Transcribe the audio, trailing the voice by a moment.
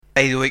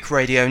Bailiwick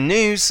Radio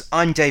News,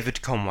 I'm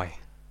David Conway.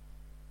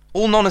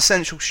 All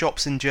non-essential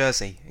shops in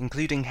Jersey,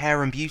 including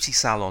hair and beauty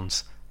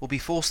salons, will be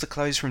forced to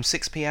close from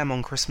 6 p.m.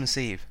 on Christmas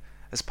Eve,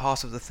 as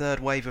part of the third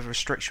wave of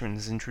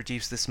restrictions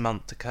introduced this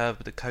month to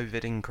curb the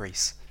COVID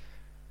increase.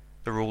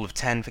 The rule of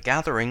 10 for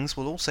gatherings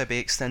will also be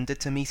extended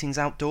to meetings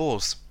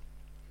outdoors.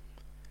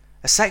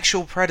 A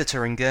sexual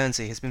predator in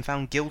Guernsey has been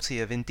found guilty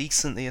of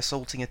indecently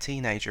assaulting a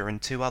teenager and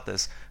 2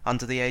 others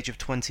under the age of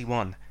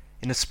 21,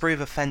 in a spree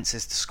of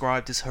offences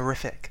described as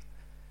horrific.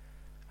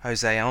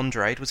 Jose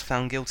Andrade was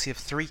found guilty of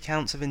 3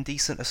 counts of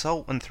indecent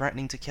assault and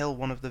threatening to kill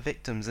one of the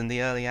victims in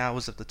the early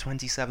hours of the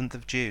 27th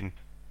of June.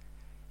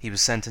 He was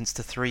sentenced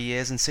to 3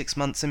 years and 6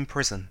 months in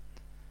prison.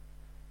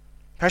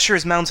 Pressure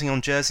is mounting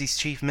on Jersey's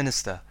Chief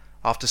Minister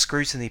after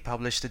Scrutiny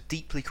published a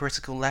deeply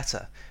critical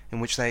letter in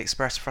which they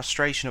expressed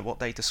frustration at what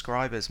they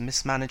describe as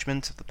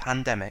mismanagement of the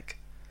pandemic.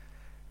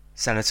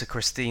 Senator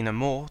Christina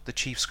Moore, the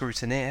chief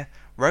scrutineer,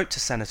 wrote to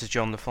Senator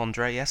John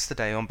Lafondre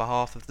yesterday on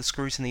behalf of the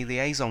Scrutiny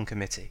Liaison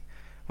Committee,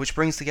 which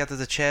brings together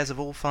the chairs of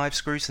all 5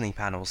 scrutiny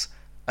panels,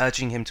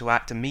 urging him to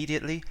act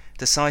immediately,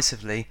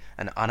 decisively,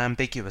 and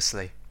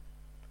unambiguously.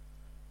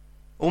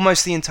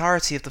 Almost the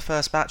entirety of the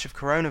first batch of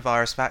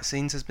coronavirus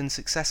vaccines has been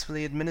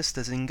successfully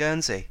administered in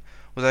Guernsey,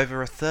 with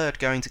over a third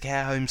going to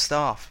care home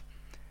staff.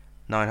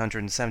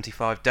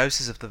 975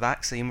 doses of the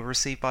vaccine were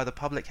received by the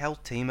public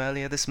health team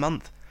earlier this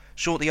month,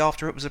 shortly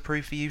after it was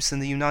approved for use in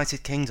the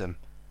United Kingdom.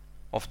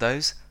 Of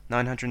those,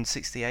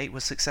 968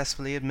 were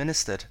successfully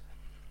administered.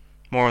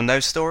 More on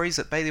those stories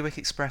at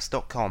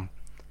bailiwickexpress.com.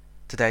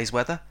 Today's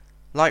weather: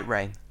 light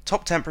rain,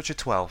 top temperature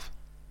 12.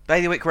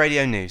 Bailiwick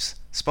Radio News,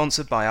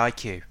 sponsored by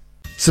IQ.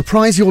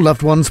 Surprise your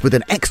loved ones with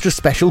an extra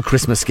special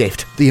Christmas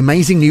gift. The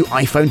amazing new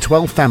iPhone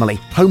 12 family,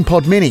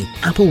 HomePod Mini,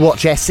 Apple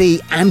Watch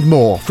SE and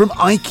more from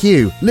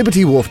IQ,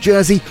 Liberty Wharf,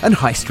 Jersey and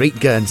High Street,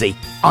 Guernsey.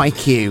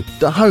 IQ,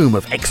 the home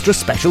of extra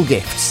special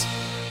gifts.